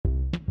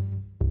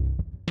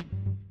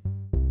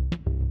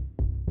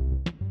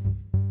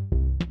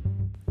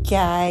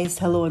guys,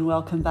 hello and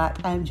welcome back.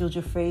 I'm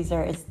Jojo Fraser.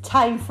 It's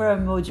time for a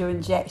Mojo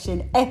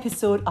Injection,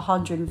 episode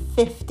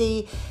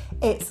 150.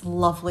 It's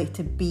lovely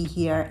to be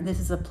here.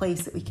 This is a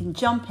place that we can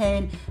jump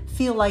in,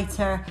 feel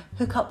lighter,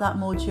 hook up that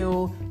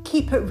mojo,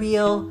 keep it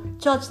real,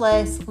 judge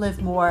less,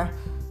 live more.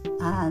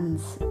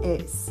 And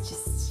it's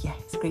just,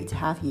 it's great to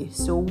have you.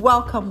 So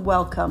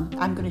welcome.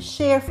 I'm going to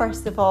share,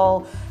 first of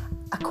all,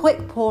 a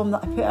quick poem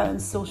that I put out on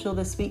social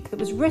this week that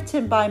was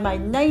written by my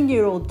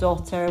 9-year-old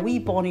daughter, wee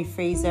Bonnie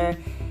Fraser.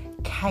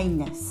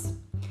 Kindness.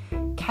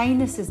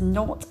 Kindness is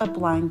not a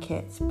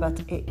blanket, but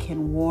it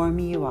can warm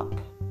you up.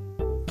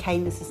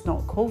 Kindness is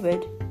not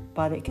COVID,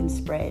 but it can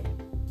spread.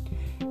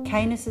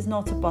 Kindness is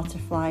not a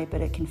butterfly,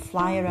 but it can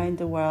fly around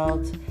the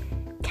world.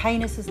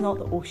 Kindness is not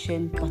the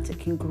ocean, but it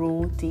can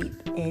grow deep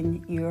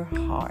in your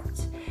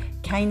heart.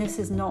 Kindness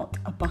is not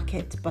a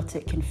bucket, but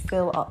it can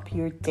fill up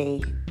your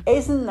day.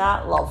 Isn't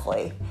that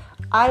lovely?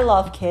 I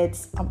love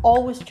kids. I'm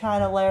always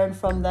trying to learn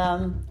from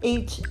them.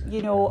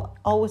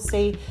 Always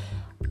say,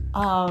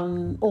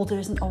 older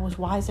isn't always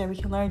wiser. We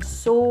can learn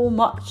so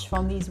much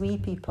from these wee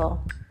people.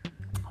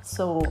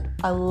 So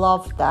I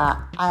love that.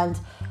 And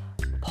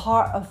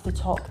part of the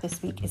talk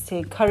this week is to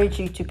encourage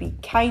you to be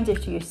kinder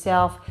to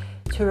yourself,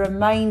 to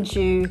remind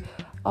you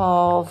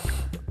of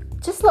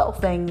just little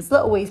things,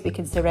 little ways we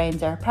can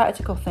surrender,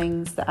 practical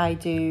things that I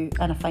do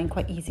and I find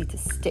quite easy to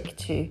stick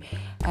to.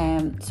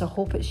 So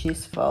hope it's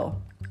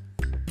useful.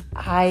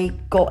 I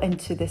got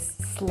into this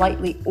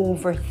slightly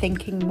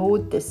overthinking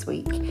mode this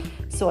week.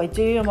 So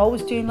I'm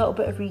always doing a little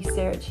bit of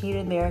research here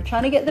and there,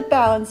 trying to get the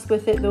balance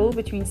with it though,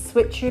 between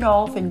switching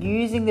off and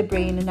using the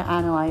brain and the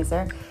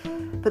analyzer.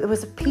 But there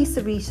was a piece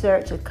of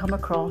research I'd come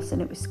across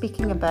and it was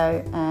speaking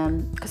about,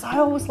 because I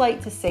always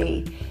like to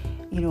say,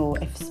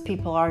 if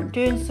people aren't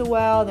doing so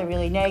well, they're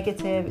really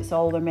negative, it's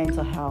all their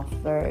mental health.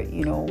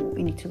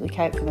 We need to look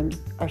out for them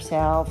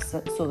ourselves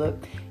so that,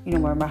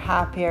 when we're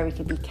happier, we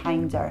can be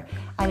kinder.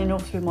 And I know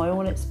through my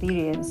own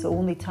experience, the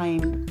only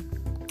time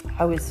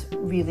I was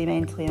really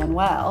mentally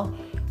unwell,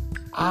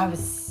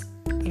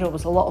 it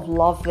was a lot of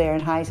love there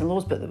and highs and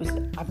lows, but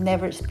I've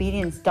never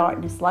experienced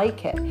darkness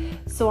like it.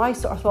 So I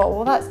sort of thought,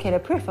 well, that's kind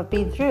of proof. I've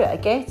been through it. I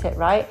get it,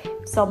 right?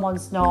 If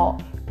someone's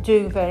not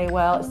doing very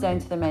well, it's down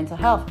to their mental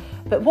health.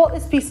 But what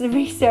this piece of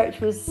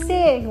research was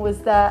saying was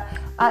that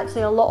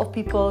actually a lot of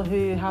people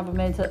who have a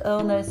mental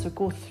illness or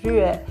go through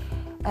it,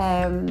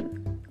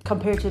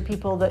 compared to the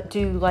people that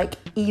do like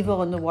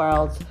evil in the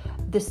world,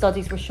 the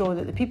studies were showing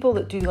that the people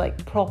that do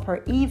like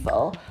proper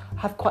evil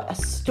have quite a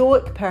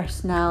stoic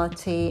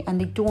personality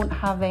and they don't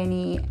have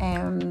any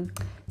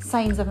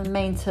signs of a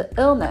mental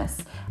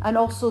illness, and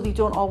also they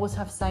don't always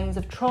have signs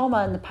of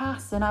trauma in the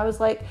past. And I was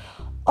like,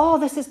 oh,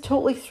 this has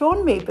totally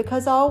thrown me,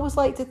 because I always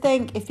like to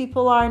think if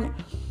people aren't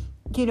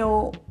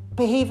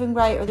behaving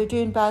right or they're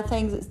doing bad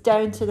things, it's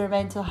down to their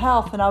mental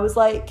health. And I was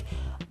like,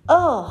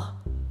 oh,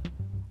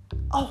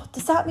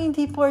 does that mean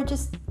people are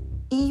just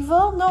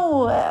evil?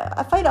 No,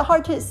 I find it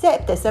hard to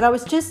accept this. And I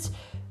was just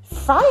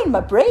frying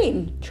my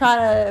brain trying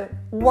to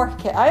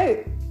work it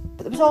out.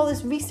 But there was all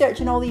this research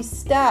and all these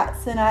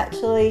stats, and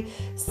actually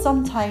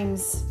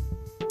sometimes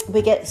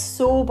we get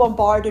so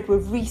bombarded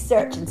with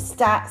research and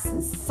stats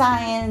and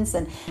science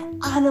and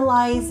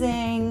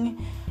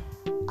analysing.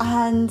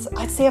 And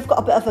I'd say I've got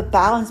a bit of a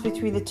balance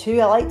between the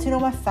two. I like to know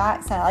my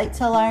facts and I like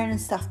to learn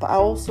and stuff, but I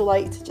also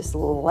like to just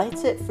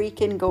let it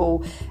freaking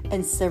go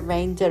and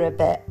surrender a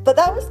bit. But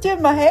that was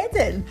doing my head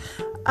in.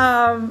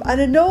 And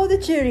I know the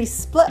jury's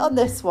split on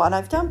this one.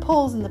 I've done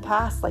polls in the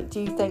past, like, do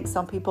you think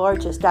some people are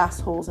just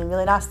assholes and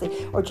really nasty,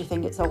 or do you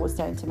think it's always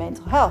down to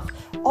mental health?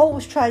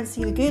 Always try and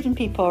see the good in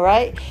people,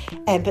 right?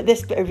 But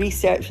this bit of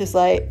research was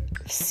like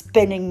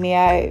spinning me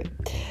out.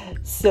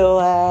 So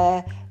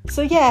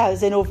I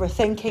was in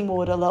overthinking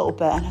mode a little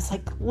bit, and I was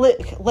like,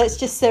 look, let's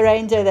just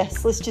surrender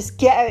this. Let's just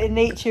get out in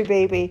nature,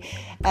 baby.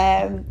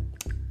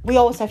 We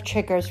always have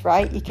triggers,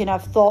 right? You can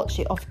have thoughts.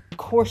 Of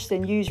course, the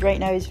news right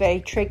now is very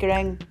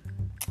triggering.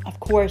 Of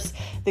course,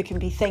 there can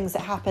be things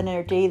that happen in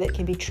our day that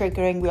can be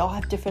triggering. We all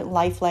have different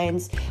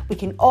lifelines. We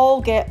can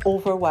all get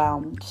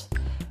overwhelmed.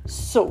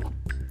 So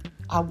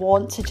I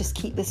want to just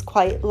keep this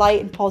quite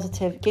light and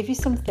positive, give you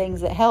some things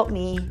that help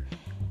me,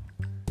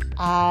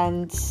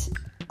 and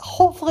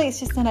hopefully it's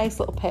just a nice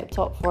little pep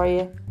talk for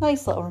you,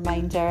 nice little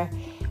reminder,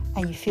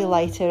 and you feel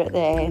lighter at the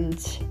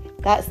end.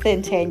 That's the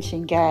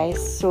intention,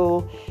 guys.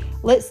 So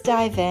let's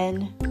dive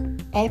in.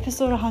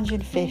 Episode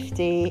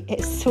 150.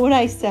 It's so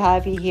nice to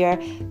have you here.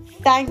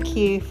 Thank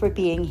you for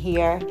being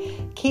here.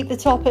 Keep the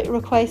topic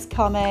requests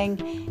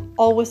coming.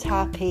 Always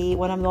happy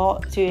when I'm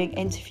not doing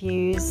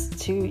interviews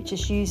to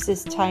just use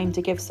this time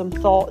to give some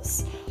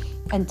thoughts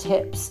and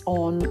tips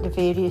on the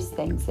various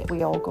things that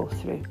we all go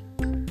through.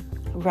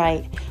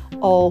 Right.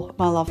 All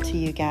my love to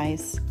you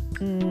guys.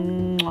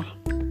 Mwah.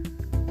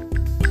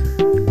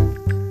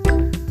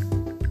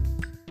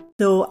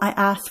 So I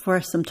asked for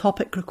some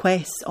topic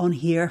requests on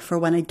here for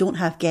when I don't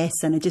have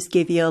guests, and I just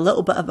gave you a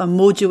little bit of a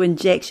Mojo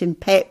Injection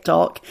pep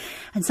talk.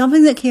 And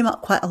something that came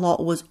up quite a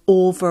lot was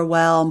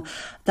overwhelm,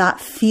 that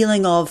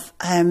feeling of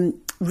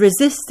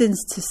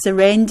resistance to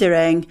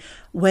surrendering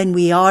when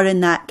we are in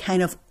that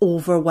kind of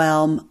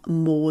overwhelm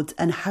mode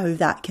and how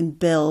that can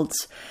build.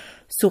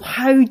 So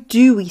how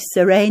do we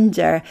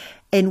surrender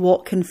in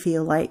what can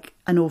feel like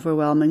an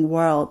overwhelming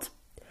world?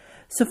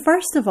 So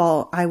first of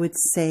all, I would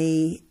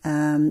say,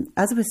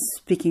 as I was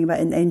speaking about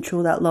in the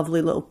intro, that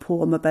lovely little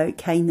poem about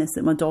kindness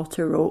that my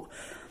daughter wrote,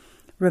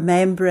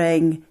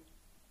 remembering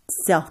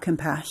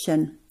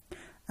self-compassion.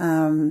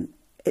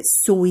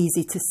 It's so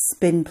easy to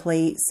spin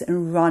plates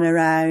and run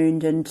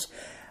around, and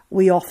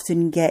we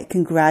often get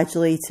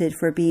congratulated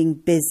for being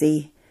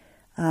busy.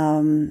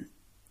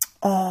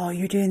 Oh,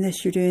 you're doing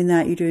this, you're doing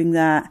that, you're doing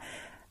that.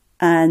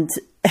 And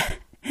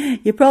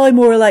you're probably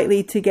more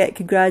likely to get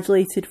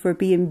congratulated for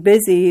being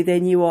busy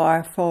than you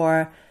are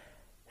for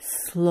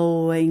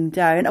slowing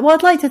down. Well,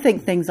 I'd like to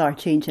think things are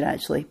changing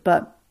actually,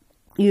 but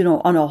you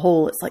know, on a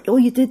whole, it's like, oh,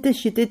 you did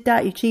this, you did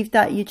that, you achieved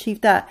that, you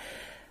achieved that.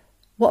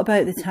 What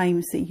about the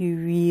times that you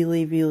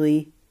really,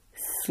 really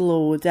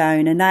slow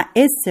down? And that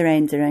is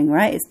surrendering,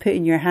 right? It's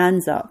putting your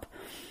hands up.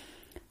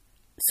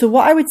 So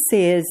what I would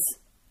say is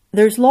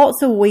there's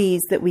lots of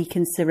ways that we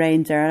can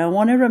surrender. And I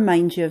want to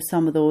remind you of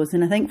some of those.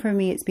 And I think for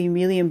me, it's been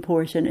really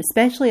important,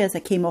 especially as I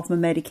came off my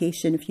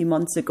medication a few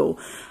months ago.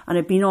 And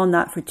I've been on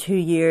that for 2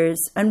 years.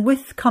 And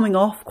with coming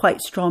off quite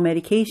strong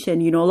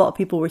medication, you know, a lot of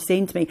people were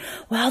saying to me,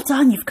 well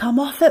done, you've come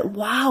off it.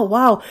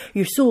 Wow,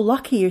 you're so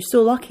lucky, you're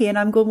so lucky. And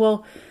I'm going,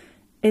 well,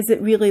 is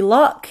it really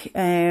luck?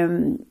 Has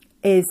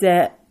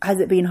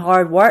it been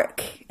hard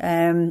work?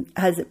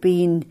 Has it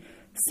been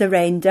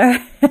surrender?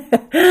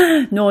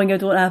 Knowing I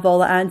don't have all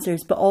the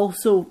answers, but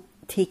also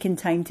taking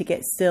time to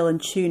get still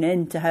and tune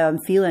in to how I'm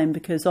feeling,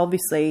 because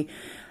obviously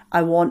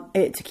I want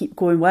it to keep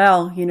going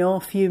well, you know, a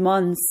few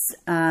months,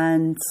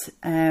 and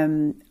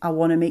I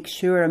want to make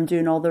sure I'm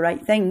doing all the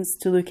right things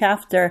to look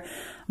after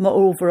my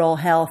overall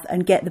health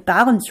and get the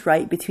balance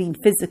right between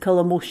physical,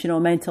 emotional,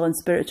 mental and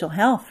spiritual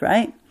health,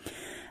 right?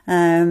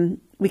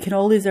 We can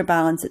all lose our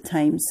balance at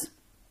times.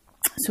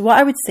 So what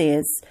I would say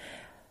is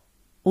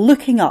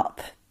looking up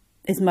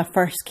is my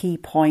first key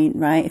point,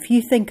 right? If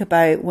you think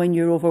about when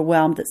you're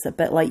overwhelmed, it's a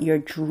bit like you're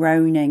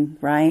drowning,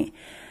 right?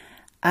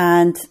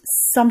 And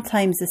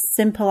sometimes a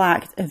simple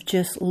act of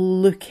just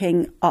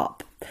looking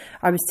up.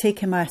 I was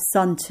taking my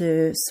son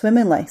to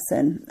swimming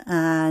lesson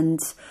and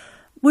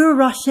we were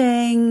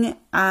rushing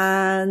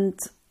and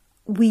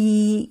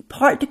we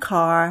parked the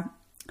car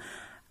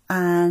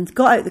and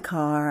got out the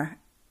car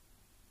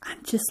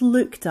and just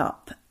looked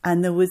up,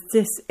 and there was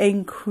this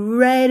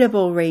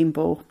incredible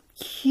rainbow,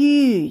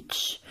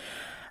 huge.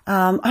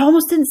 I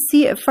almost didn't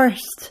see it at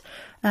first,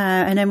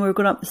 and then we were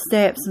going up the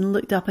steps and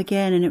looked up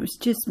again, and it was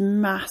just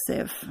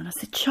massive. And I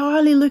said,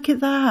 Charlie, look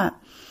at that.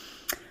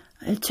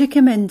 I took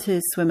him into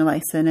his swimming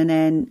lesson, and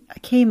then I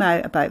came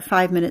out about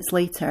 5 minutes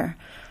later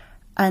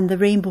and the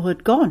rainbow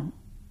had gone.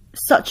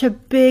 Such a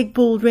big,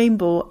 bold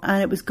rainbow,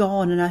 and it was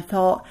gone. And I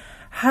thought,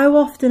 how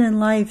often in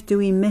life do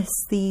we miss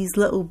these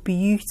little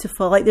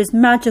beautiful, like there's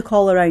magic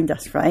all around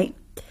us, right?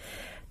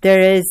 There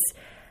is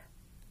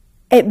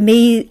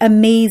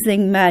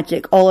amazing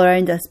magic all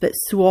around us, but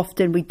so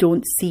often we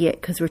don't see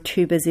it because we're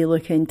too busy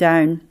looking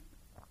down.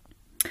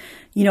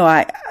 You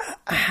know,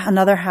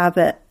 another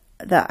habit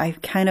that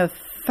I've kind of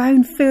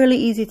found fairly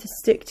easy to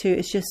stick to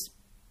is just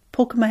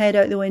poking my head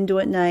out the window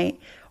at night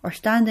or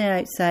standing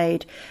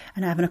outside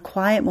and having a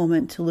quiet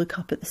moment to look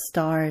up at the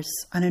stars.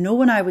 And I know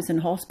when I was in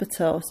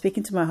hospital,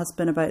 speaking to my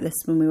husband about this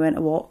when we went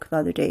a walk the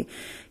other day,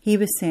 he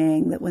was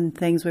saying that when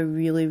things were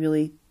really,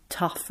 really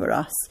tough for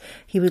us,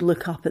 he would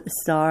look up at the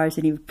stars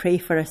and he would pray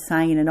for a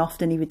sign, and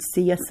often he would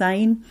see a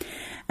sign.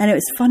 And it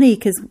was funny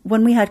because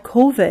when we had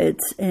COVID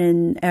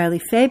in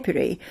early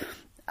February,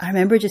 I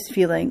remember just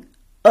feeling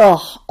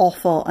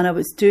awful, and I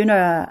was doing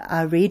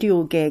a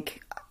radio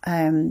gig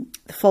the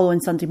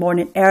following Sunday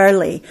morning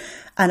early,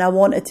 and I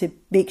wanted to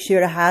make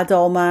sure I had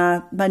all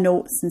my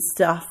notes and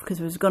stuff because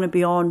I was going to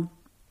be on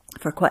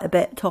for quite a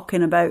bit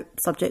talking about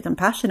a subject I'm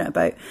passionate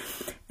about,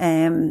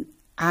 and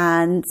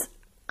I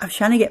was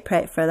trying to get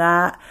prepped for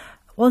that.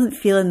 I wasn't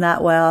feeling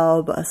that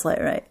well, but I was like,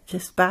 right,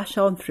 just bash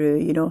on through,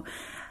 you know.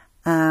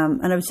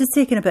 And I was just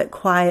taking a bit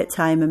quiet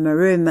time in my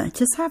room,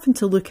 just having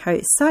to look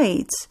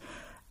outside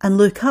and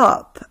look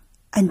up.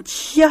 And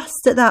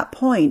just at that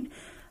point,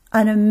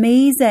 an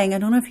amazing, I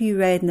don't know if you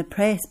read in the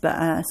press, but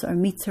a sort of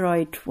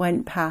meteoroid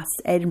went past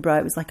Edinburgh.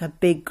 It was like a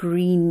big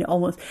green,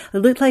 almost, it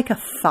looked like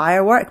a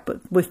firework, but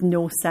with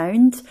no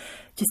sound,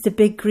 just a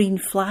big green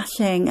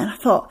flashing. And I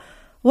thought,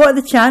 what are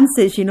the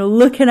chances, you know,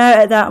 looking out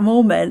at that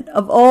moment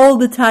of all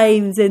the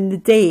times in the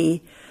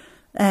day.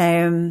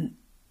 And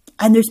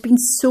there's been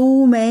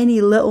so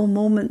many little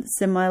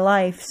moments in my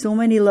life, so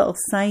many little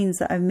signs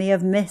that I may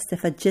have missed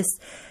if I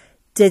just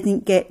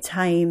didn't get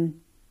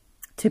time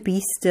to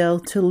be still,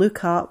 to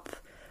look up.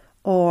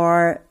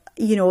 Or,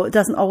 you know, it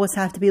doesn't always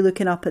have to be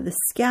looking up at the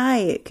sky.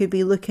 It could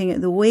be looking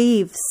at the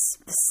waves,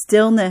 the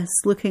stillness,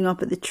 looking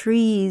up at the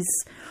trees.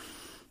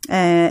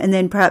 And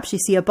then perhaps you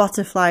see a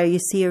butterfly, or you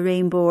see a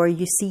rainbow, or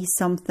you see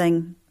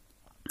something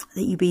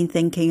that you've been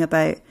thinking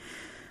about.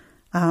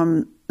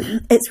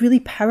 It's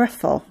really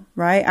powerful,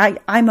 right?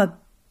 I'm a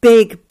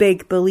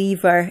big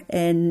believer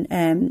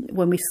in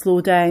when we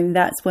slow down,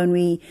 that's when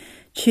we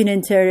tune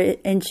into our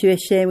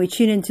intuition, we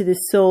tune into the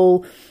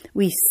soul,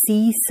 we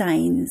see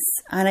signs.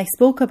 And I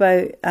spoke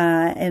about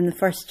in the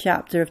first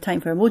chapter of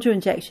Time for a Mojo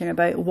Injection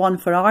about One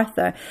for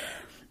Arthur,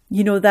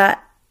 you know,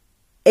 that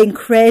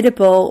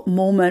incredible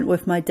moment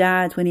with my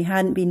dad when he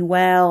hadn't been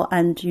well,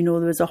 and you know,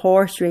 there was a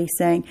horse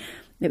racing.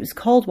 It was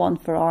called One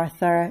for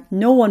Arthur.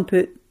 No one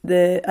put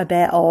a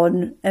bet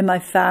on in my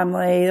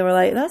family. They were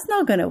like, that's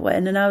not going to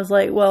win. And I was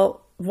like,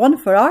 well, One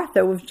for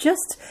Arthur. We've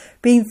just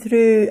been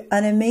through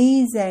an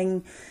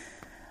amazingly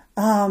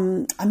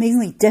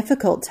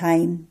difficult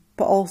time,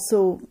 but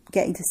also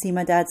getting to see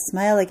my dad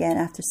smile again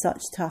after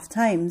such tough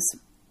times.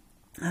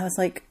 I was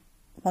like,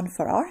 One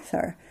for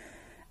Arthur.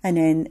 And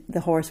then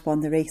the horse won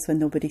the race when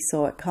nobody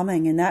saw it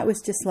coming. And that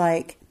was just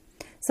like,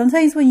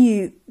 sometimes when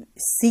you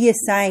see a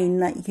sign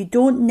that you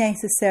don't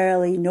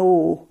necessarily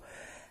know,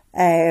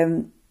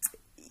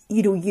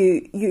 you know,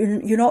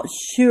 you're not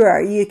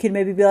sure, you can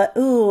maybe be like,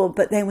 oh,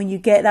 but then when you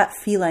get that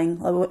feeling,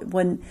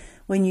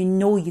 when you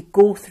know you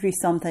go through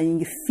something and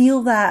you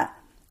feel that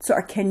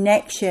sort of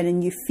connection,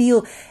 and you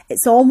feel,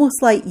 it's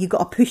almost like you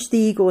got to push the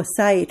ego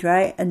aside,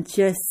 right? And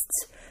just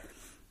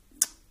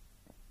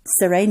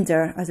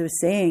surrender, as I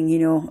was saying, you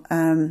know,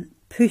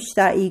 push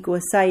that ego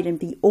aside and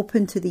be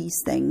open to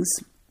these things.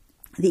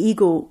 The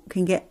ego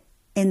can get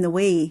in the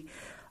way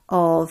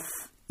of,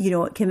 you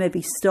know, it can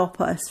maybe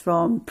stop us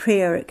from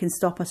prayer, it can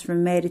stop us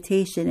from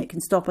meditation, it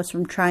can stop us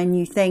from trying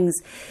new things,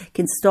 it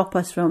can stop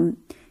us from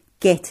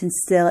getting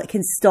still, it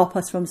can stop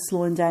us from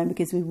slowing down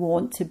because we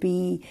want to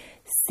be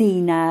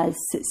seen as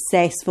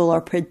successful or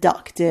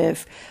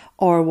productive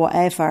or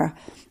whatever.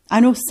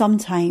 I know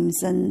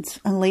sometimes, and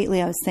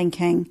lately I was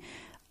thinking,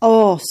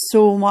 oh,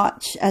 so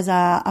much as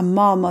a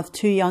mum of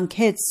 2 young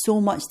kids, so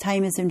much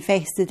time is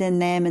invested in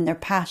them and their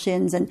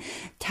passions, and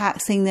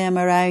taxing them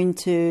around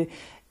to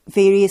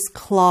various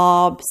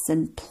clubs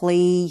and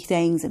play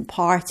things and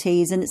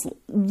parties. And it's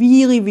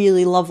really,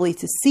 really lovely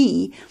to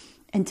see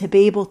and to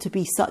be able to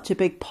be such a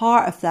big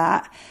part of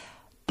that.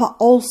 But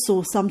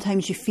also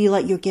sometimes you feel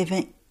like you're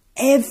giving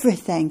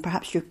everything.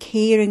 Perhaps you're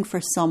caring for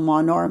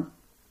someone, or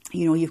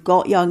you know, you've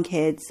got young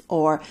kids,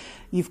 or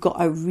you've got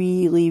a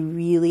really,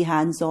 really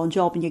hands-on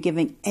job and you're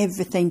giving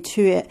everything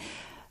to it.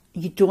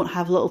 You don't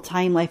have little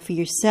time left for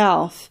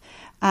yourself.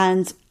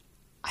 And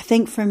I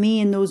think for me,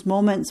 in those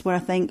moments where I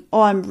think,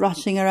 oh, I'm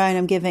rushing around,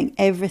 I'm giving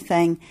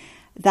everything,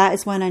 that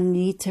is when I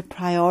need to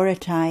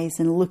prioritize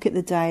and look at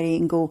the diary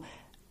and go,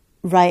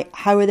 right,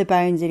 how are the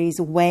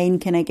boundaries? When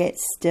can I get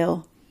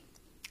still?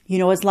 You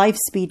know, as life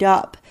speed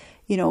up,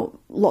 you know,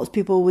 lots of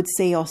people would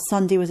say, oh,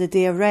 Sunday was a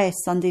day of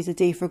rest. Sunday's a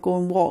day for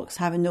going walks,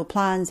 having no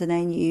plans. And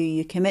then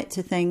you commit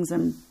to things.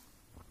 And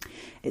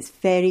it's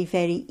very,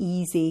 very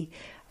easy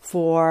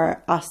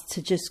for us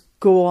to just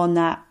go on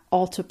that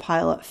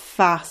autopilot,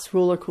 fast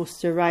roller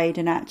coaster ride.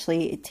 And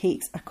actually it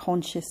takes a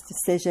conscious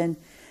decision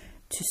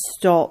to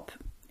stop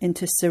and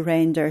to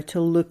surrender, to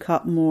look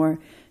up more,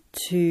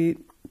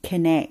 to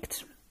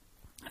connect.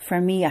 For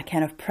me, a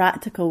kind of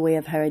practical way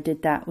of how I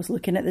did that was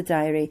looking at the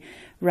diary.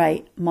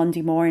 Right,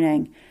 Monday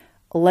morning,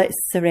 let's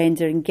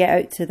surrender and get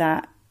out to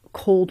that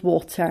cold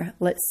water.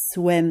 Let's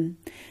swim.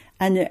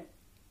 And,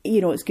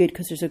 you know, it's good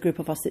because there's a group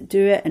of us that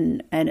do it,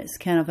 and it's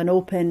kind of an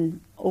open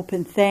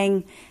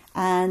thing.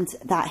 And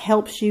that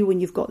helps you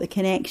when you've got the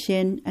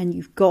connection and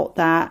you've got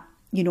that,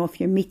 you know, if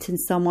you're meeting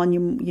someone,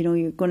 you know,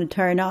 you're going to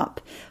turn up.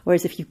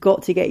 Whereas if you've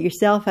got to get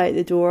yourself out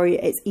the door,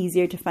 it's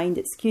easier to find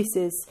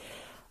excuses.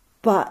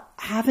 But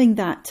having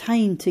that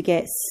time to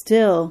get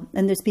still,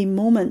 and there's been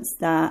moments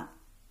that,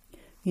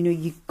 you know,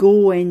 you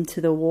go into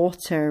the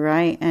water,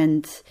 right,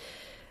 and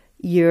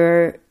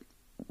you're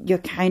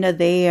kind of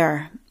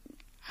there,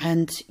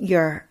 and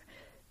you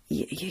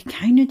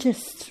kind of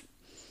just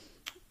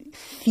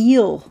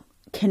feel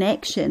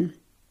connection.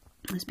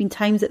 There's been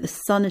times that the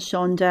sun has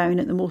shone down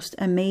at the most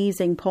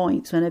amazing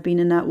points when I've been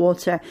in that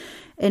water,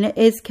 and it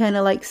is kind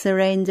of like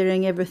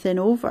surrendering everything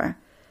over.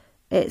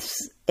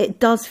 It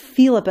does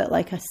feel a bit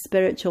like a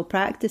spiritual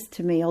practice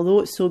to me,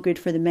 although it's so good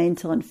for the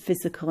mental and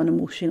physical and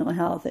emotional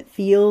health. It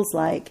feels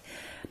like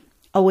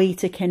a way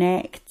to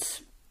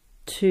connect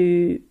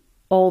to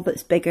all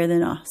that's bigger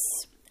than us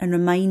and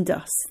remind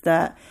us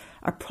that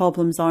our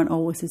problems aren't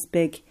always as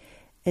big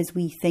as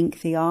we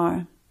think they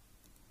are.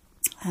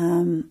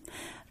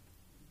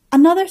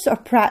 Another sort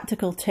of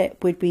practical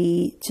tip would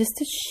be just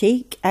to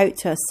shake out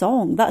to a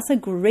song. That's a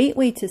great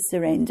way to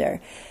surrender.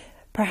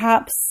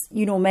 Perhaps,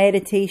 you know,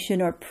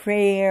 meditation or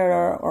prayer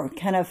or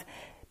kind of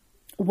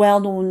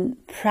well-known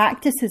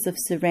practices of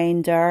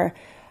surrender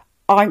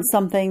aren't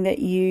something that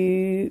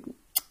you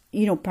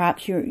know,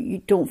 perhaps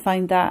you don't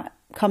find that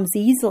comes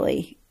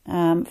easily.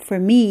 For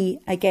me,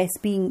 I guess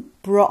being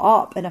brought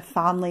up in a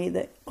family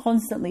that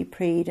constantly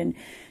prayed and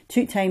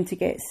took time to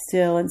get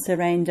still and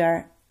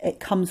surrender,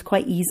 it comes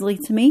quite easily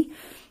to me.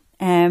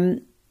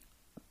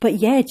 But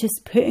yeah,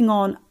 just putting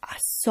on a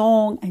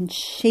song and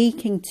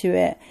shaking to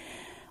it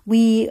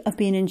we have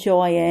been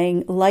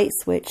enjoying Light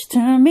Switch.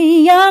 Turn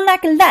me on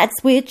like a light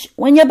switch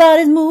when your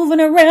body's moving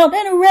around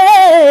and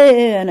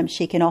around. I'm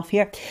shaking off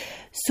here.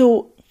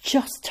 So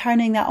just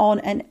turning that on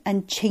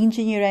and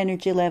changing your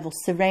energy level,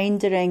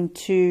 surrendering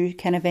to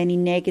kind of any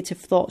negative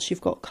thoughts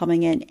you've got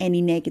coming in,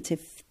 any negative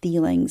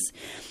feelings.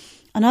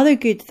 Another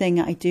good thing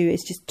that I do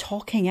is just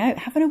talking out,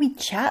 having a wee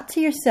chat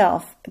to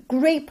yourself. A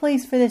great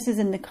place for this is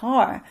in the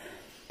car.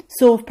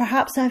 So if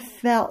perhaps I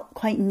felt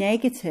quite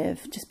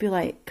negative, just be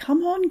like,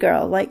 come on,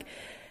 girl, like,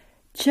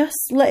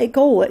 just let it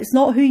go. It's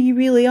not who you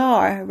really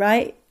are,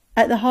 right?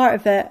 At the heart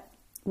of it,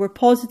 we're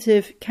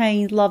positive,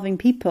 kind, loving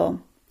people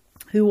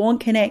who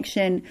want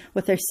connection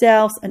with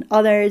ourselves and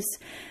others,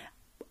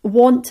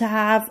 want to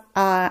have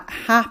a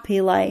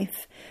happy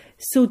life.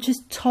 So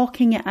just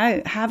talking it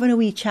out, having a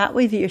wee chat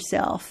with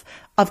yourself.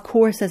 Of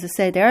course, as I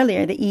said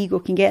earlier, the ego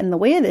can get in the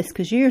way of this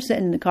because you're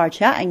sitting in the car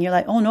chatting. You're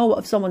like, oh no, what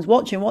if someone's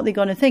watching? What are they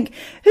going to think?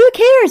 Who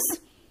cares?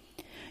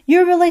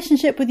 Your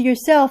relationship with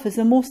yourself is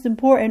the most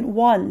important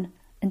one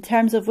in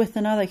terms of with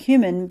another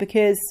human,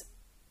 because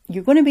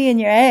you're going to be in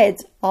your head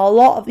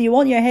you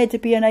want your head to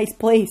be a nice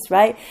place,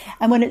 right?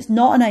 And when it's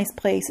not a nice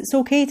place, it's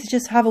okay to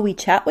just have a wee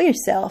chat with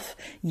yourself.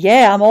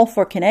 Yeah, I'm all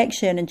for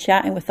connection and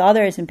chatting with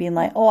others and being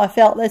like, oh, I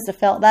felt this, I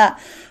felt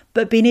that.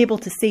 But being able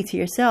to say to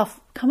yourself,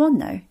 come on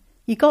now,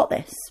 you got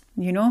this,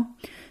 you know?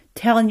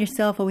 Telling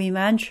yourself a wee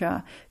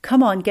mantra,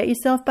 come on, get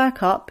yourself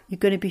back up, you're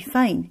going to be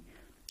fine.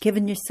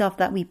 Giving yourself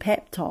that wee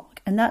pep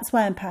talk. And that's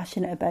why I'm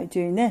passionate about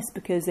doing this,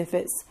 because if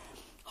it's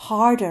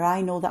harder,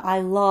 I know that I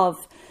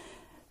love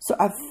sort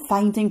of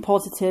finding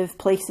positive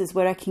places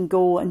where I can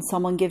go and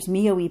someone gives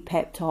me a wee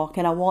pep talk,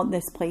 and I want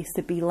this place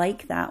to be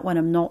like that when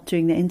I'm not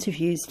doing the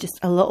interviews, just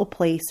a little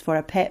place for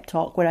a pep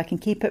talk where I can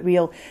keep it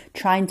real,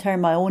 try and turn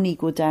my own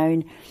ego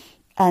down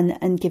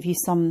and give you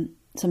some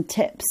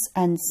tips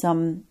and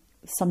some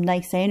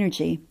nice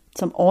energy,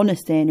 some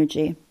honest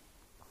energy.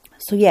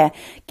 So yeah,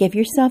 give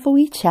yourself a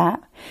wee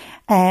chat,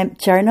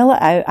 journal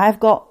it out. I've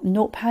got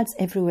notepads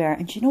everywhere,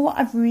 and do you know what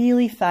I've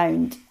really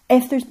found?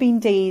 If there's been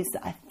days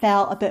that I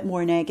felt a bit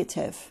more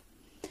negative,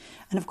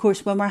 and of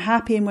course when we're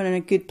happy and we're in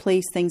a good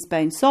place, things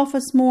bounce off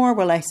us more,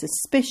 we're less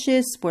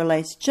suspicious, we're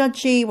less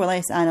judgy, we're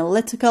less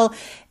analytical.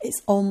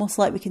 It's almost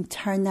like we can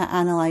turn that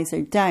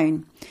analyzer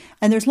down.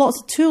 And there's lots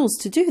of tools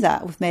to do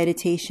that with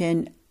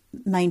meditation,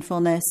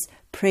 mindfulness,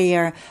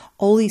 prayer,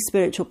 all these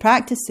spiritual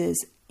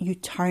practices. You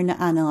turn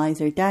the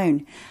analyzer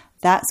down.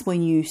 That's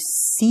when you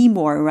see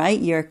more,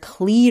 right? You're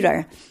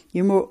clearer,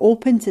 you're more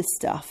open to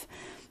stuff.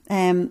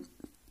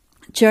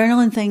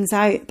 Journaling things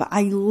out, but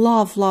I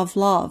love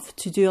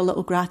to do a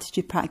little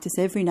gratitude practice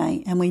every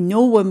night. And we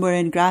know when we're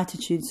in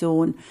gratitude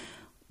zone,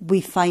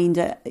 we find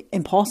it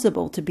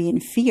impossible to be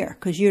in fear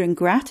because you're in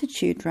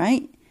gratitude,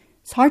 right?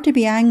 It's hard to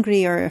be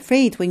angry or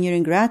afraid when you're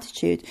in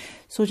gratitude.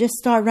 So just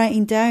start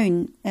writing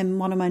down in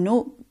one of my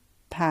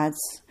notepads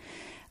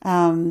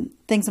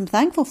things I'm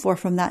thankful for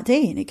from that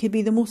day. And it could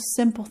be the most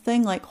simple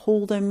thing, like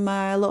holding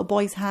my little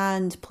boy's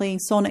hand, playing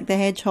Sonic the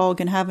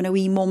Hedgehog and having a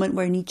wee moment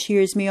where he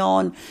cheers me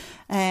on.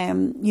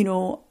 You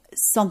know,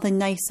 something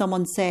nice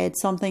someone said,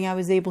 something I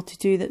was able to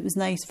do that was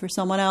nice for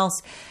someone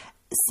else.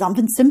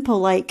 Something simple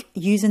like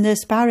using the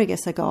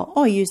asparagus I got.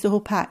 Oh, I used the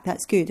whole pack.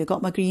 That's good. I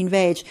got my green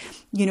veg.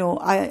 You know,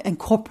 I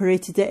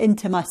incorporated it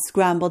into my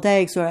scrambled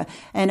eggs or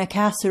in a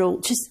casserole.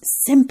 Just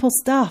simple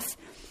stuff.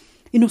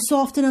 You know, so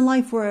often in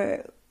life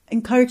we're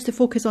encouraged to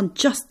focus on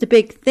just the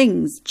big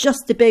things,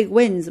 just the big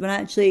wins, when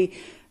actually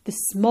the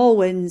small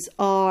wins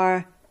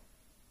are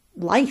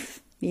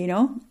life, you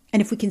know.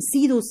 And if we can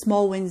see those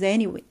small wins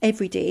anyway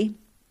every day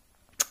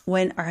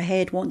when our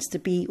head wants to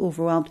be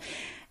overwhelmed,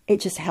 it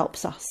just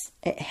helps us.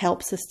 It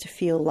helps us to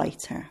feel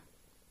lighter.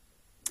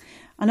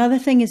 Another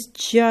thing is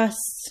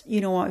just,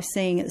 you know what I was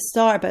saying at the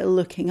start about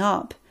looking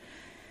up.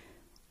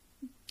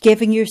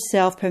 Giving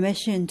yourself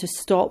permission to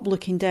stop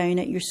looking down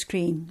at your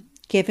screen.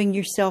 Giving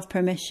yourself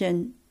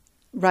permission,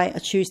 right, a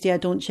Tuesday I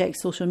don't check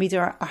social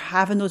media, or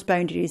having those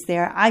boundaries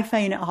there. I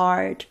find it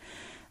hard.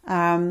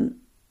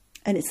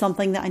 And it's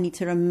something that I need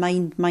to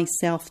remind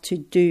myself to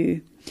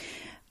do.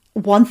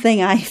 One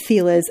thing I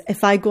feel is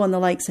if I go on the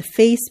likes of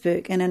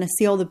Facebook and then I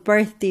see all the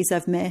birthdays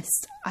I've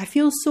missed, I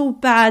feel so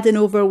bad and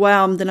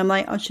overwhelmed. And I'm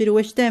like, I should have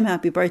wished them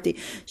happy birthday.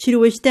 Should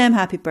have wished them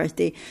happy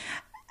birthday.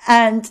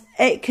 And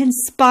it can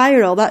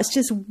spiral. That's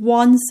just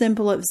one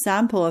simple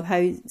example of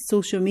how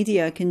social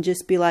media can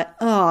just be like,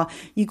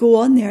 you go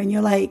on there and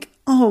you're like,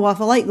 well,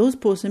 if I like those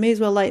posts, I may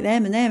as well like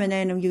them. And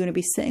then you're going to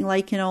be sitting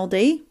liking all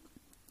day.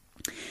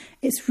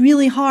 It's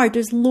really hard.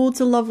 There's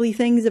loads of lovely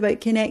things about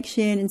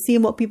connection and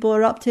seeing what people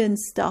are up to and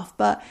stuff.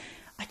 But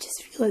I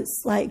just feel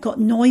it's like got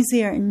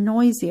noisier and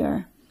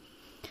noisier.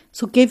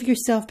 So give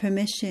yourself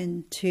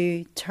permission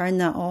to turn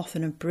that off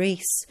and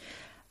embrace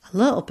a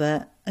little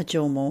bit of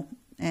JOMO.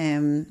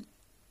 You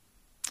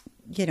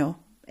know,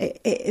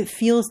 it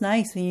feels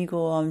nice when you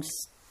go, And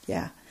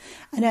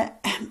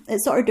it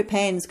sort of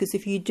depends, because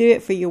if you do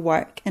it for your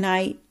work, and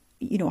I,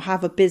 you know,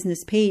 have a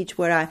business page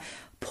where I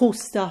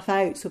post stuff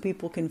out so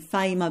people can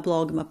find my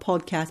blog and my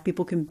podcast,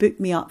 people can book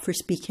me up for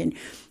speaking.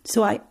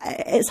 So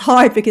it's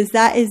hard because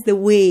that is the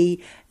way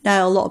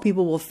now a lot of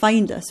people will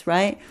find us,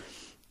 right?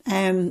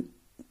 But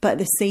at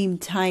the same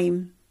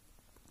time,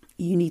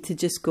 you need to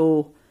just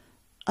go,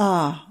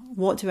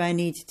 what do I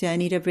need? Do I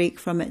need a break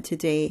from it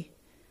today?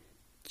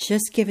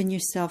 Just giving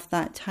yourself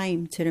that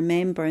time to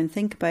remember and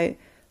think about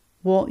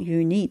what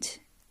you need.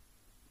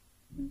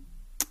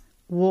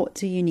 What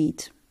do you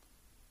need?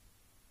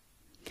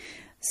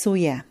 So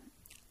yeah,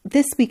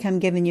 this week I'm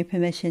giving you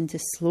permission to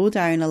slow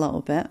down a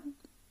little bit,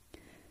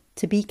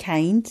 to be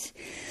kind.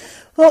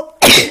 Oh,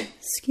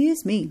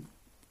 excuse me.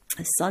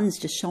 The sun's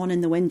just shone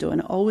in the window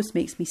and it always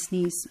makes me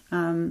sneeze.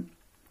 I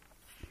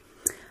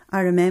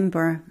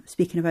remember,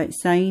 speaking about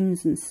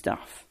signs and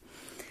stuff,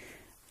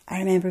 I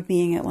remember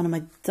being at one of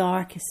my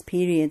darkest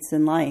periods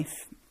in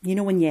life. You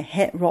know, when you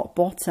hit rock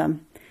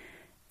bottom,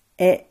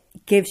 it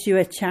gives you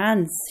a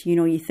chance. You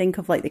know, you think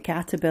of like the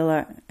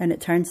caterpillar and it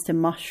turns to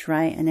mush,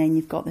 right? And then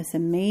you've got this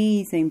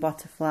amazing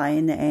butterfly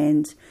in the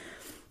end,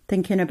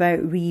 thinking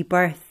about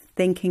rebirth,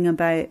 thinking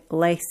about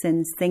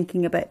lessons,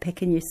 thinking about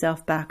picking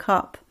yourself back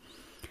up.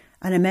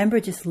 And I remember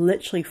just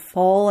literally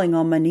falling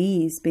on my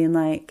knees, being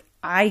like,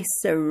 I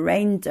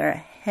surrender,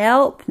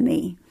 help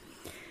me.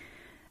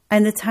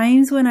 And the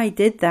times when I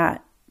did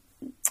that,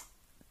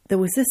 there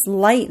was this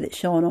light that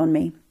shone on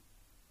me.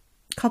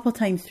 A couple of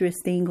times through a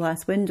stained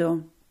glass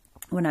window,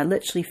 when I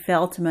literally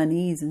fell to my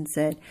knees and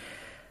said,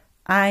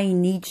 I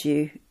need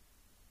you.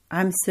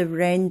 I'm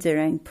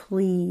surrendering,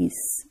 please.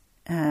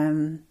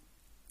 And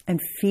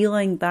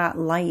feeling that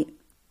light.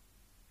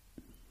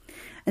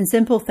 And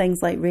simple things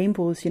like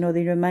rainbows, you know,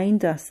 they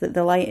remind us that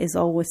the light is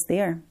always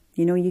there.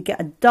 You know, you get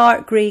a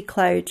dark grey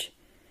cloud,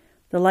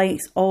 the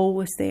light's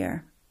always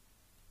there.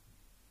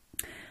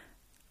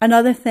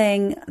 Another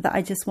thing that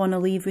I just want to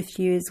leave with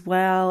you as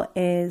well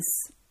is,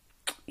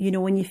 you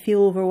know, when you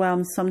feel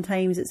overwhelmed,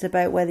 sometimes it's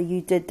about whether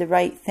you did the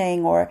right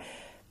thing or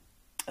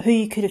who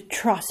you could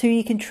trust, who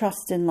you can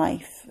trust in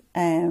life.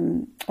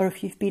 Or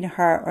if you've been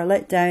hurt or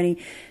let down,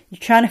 you're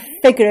trying to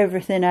figure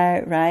everything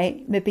out,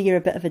 right? Maybe you're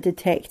a bit of a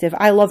detective.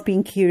 I love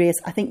being curious.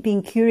 I think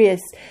being curious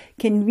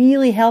can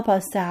really help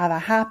us to have a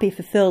happy,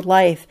 fulfilled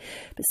life.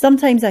 But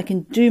sometimes I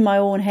can do my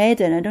own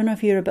head in. I don't know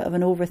if you're a bit of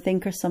an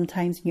overthinker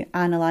sometimes and you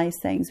analyse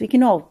things. We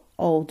can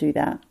all do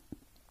that.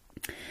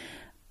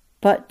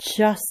 But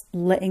just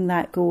letting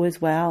that go as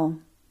well.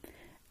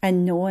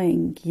 And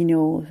knowing, you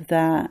know,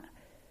 that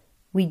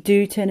we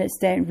do to an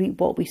extent reap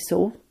what we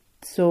sow.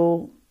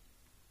 So,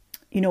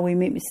 you know, we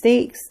make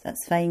mistakes,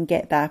 that's fine,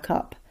 get back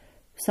up.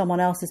 Someone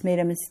else has made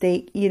a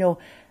mistake, you know,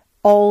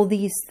 all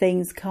these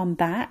things come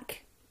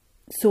back.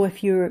 So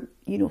if you're,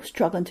 you know,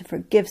 struggling to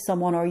forgive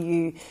someone, or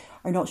you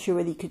are not sure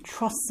whether you could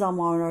trust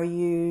someone, or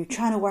you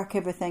trying to work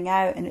everything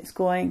out and it's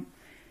going,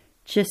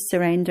 just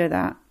surrender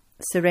that.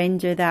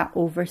 Surrender that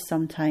over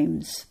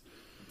sometimes.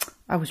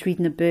 I was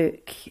reading a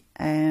book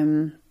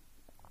and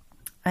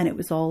it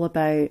was all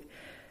about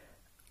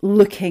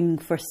looking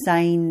for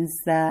signs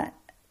that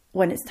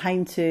when it's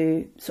time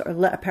to sort of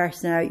let a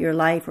person out your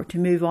life or to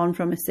move on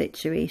from a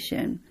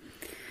situation.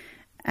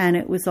 And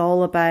it was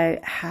all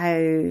about how,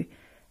 you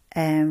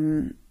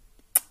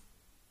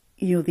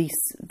know,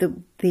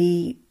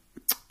 they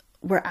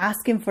were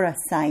asking for a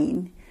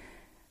sign,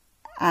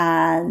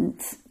 and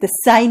the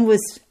sign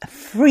was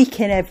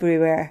freaking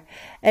everywhere.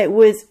 It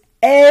was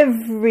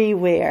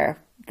everywhere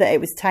that it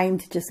was time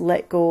to just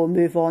let go,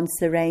 move on,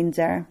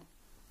 surrender.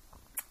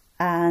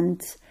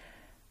 And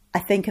I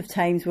think of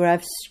times where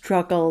I've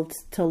struggled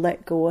to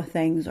let go of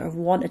things, or I've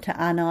wanted to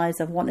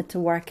analyse, I've wanted to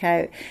work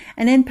out.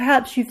 And then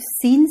perhaps you've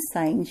seen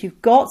signs, you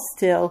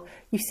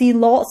see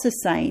lots of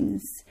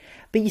signs,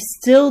 but you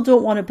still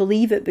don't want to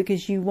believe it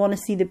because you want to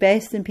see the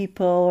best in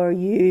people, or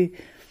you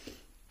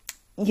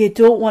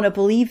don't want to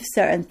believe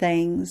certain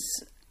things.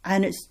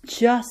 And it's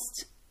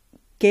just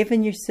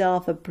giving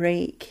yourself a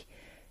break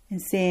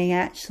and saying,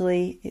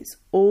 actually, it's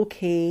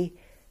okay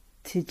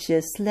to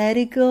just let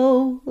it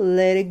go,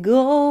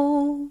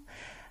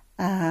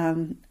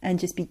 and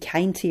just be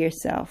kind to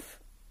yourself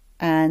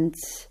and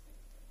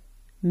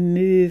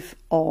move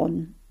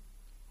on.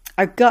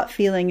 Our gut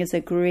feeling is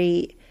a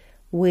great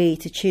way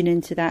to tune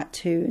into that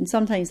too. And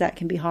sometimes that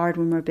can be hard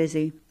when we're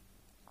busy.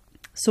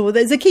 So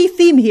there's a key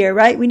theme here,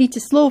 right? We need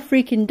to slow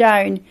freaking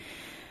down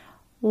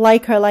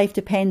like our life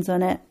depends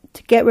on it,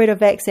 to get rid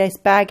of excess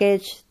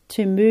baggage,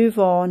 to move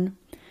on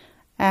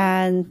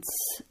and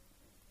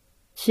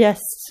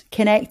just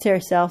connect to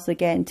ourselves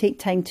again. Take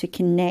time to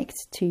connect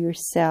to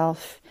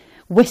yourself.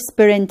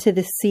 Whisper into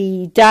the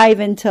sea, dive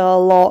into a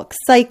loch,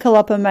 cycle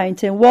up a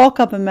mountain, walk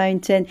up a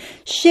mountain,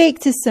 shake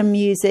to some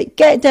music,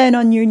 get down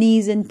on your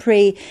knees and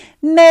pray,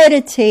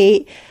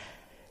 meditate,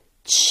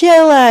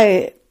 chill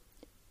out,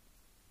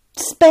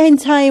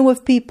 spend time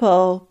with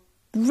people,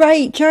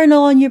 write,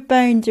 journal on your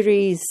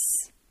boundaries,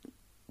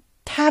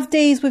 have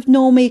days with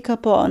no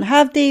makeup on,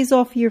 have days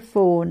off your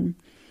phone.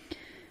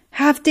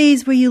 Have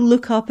days where you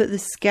look up at the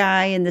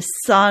sky and the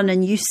sun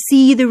and you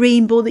see the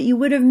rainbow that you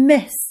would have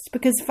missed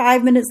because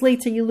 5 minutes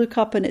later you look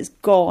up and it's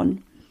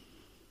gone.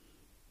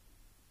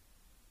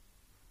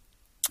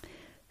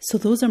 So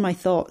those are my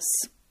thoughts,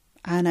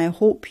 and I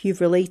hope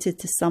you've related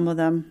to some of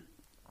them.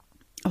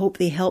 I hope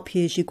they help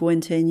you as you go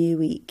into a new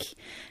week.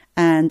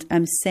 And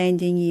I'm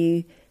sending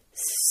you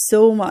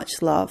so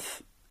much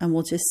love, and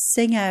we'll just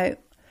sing out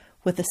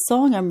with the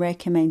song I'm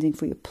recommending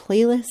for your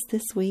playlist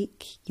this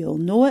week. You'll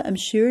know it, I'm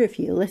sure, if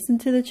you listen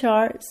to the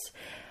charts.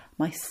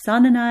 My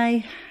son and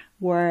I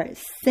were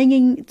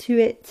singing to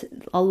it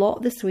a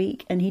lot this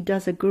week, and he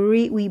does a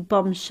great wee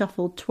bum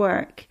shuffle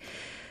twerk.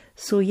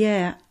 So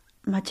yeah,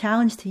 my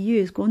challenge to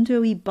you is go and do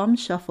a wee bum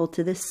shuffle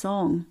to this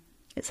song.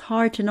 It's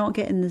hard to not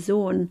get in the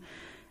zone,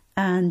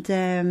 and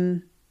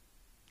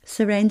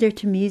surrender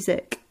to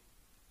music.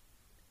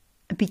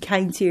 Be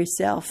kind to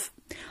yourself.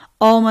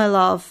 All my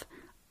love.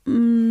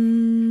 Mwah.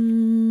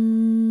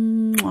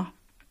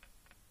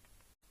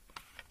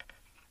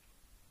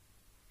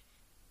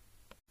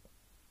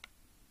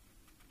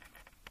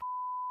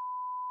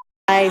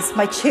 Guys,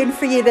 my tune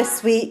for you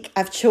this week,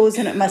 I've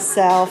chosen it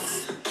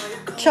myself.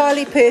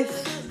 Charlie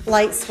Puth,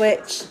 Light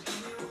Switch.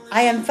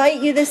 I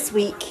invite you this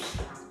week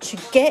to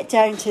get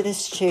down to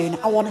this tune.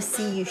 I want to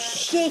see you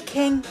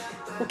shaking.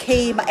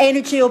 Okay, my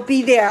energy will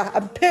be there.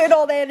 I'm putting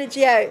all the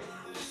energy out.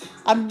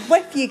 I'm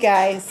with you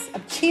guys.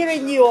 I'm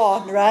cheering you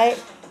on, right?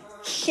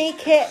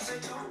 Shake it,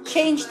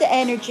 change the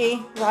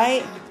energy,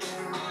 right?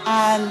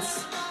 And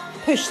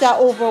push that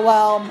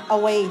overwhelm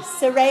away.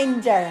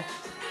 Surrender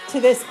to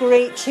this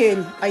great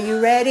tune. Are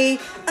you ready?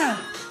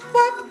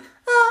 Walk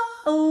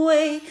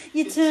away.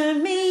 You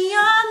turn me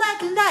on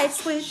like a light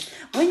switch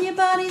when your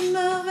body's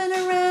moving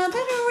around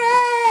and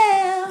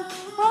around.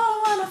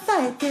 Oh, I wanna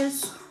fight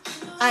this.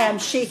 I am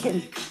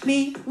shaking.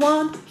 Me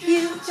want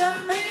you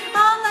turn me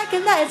on like a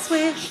light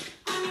switch.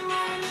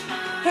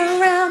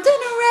 Around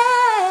and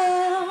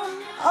around.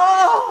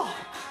 Oh,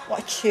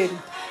 what a tune.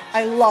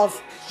 I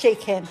love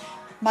shaking.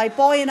 My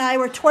boy and I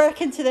were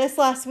twerking to this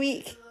last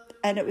week,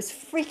 and it was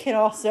freaking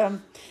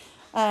awesome.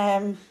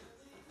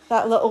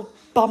 That little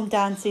bum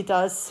dance he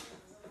does.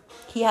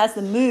 He has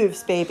the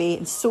moves, baby,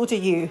 and so do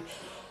you.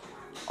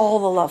 All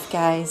the love,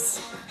 guys.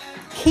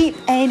 Keep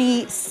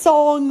any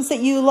songs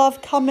that you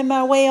love coming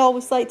my way. I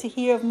always like to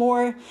hear of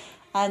more.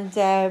 And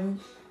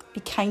be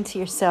kind to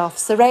yourself.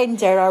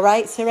 Surrender, all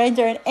right?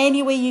 Surrender in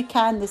any way you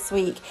can this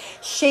week.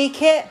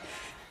 Shake it.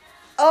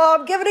 Oh,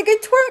 I'm giving a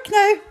good twerk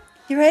now.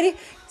 You ready?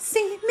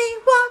 See me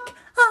walk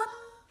on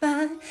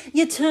by.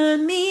 You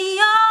turn me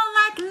on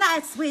like a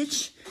light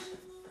switch.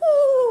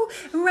 Ooh,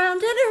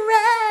 round and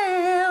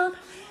around.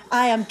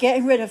 I am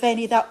getting rid of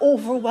any of that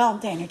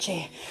overwhelmed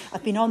energy.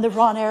 I've been on the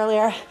run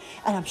earlier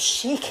and I'm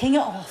shaking it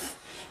off.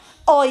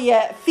 Oh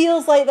yeah, it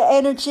feels like the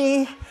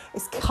energy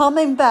is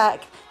coming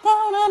back.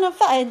 Down and I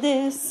fight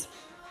this.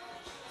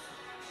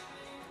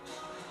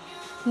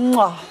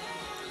 Mwah.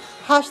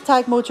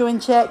 Hashtag Mojo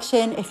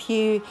Injection if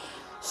you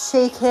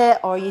shake it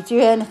or you do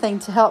anything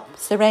to help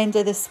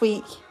surrender this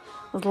week.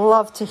 Would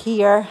love to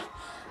hear.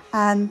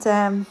 And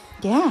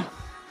yeah,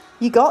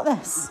 you got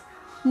this.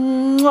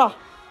 Mwah.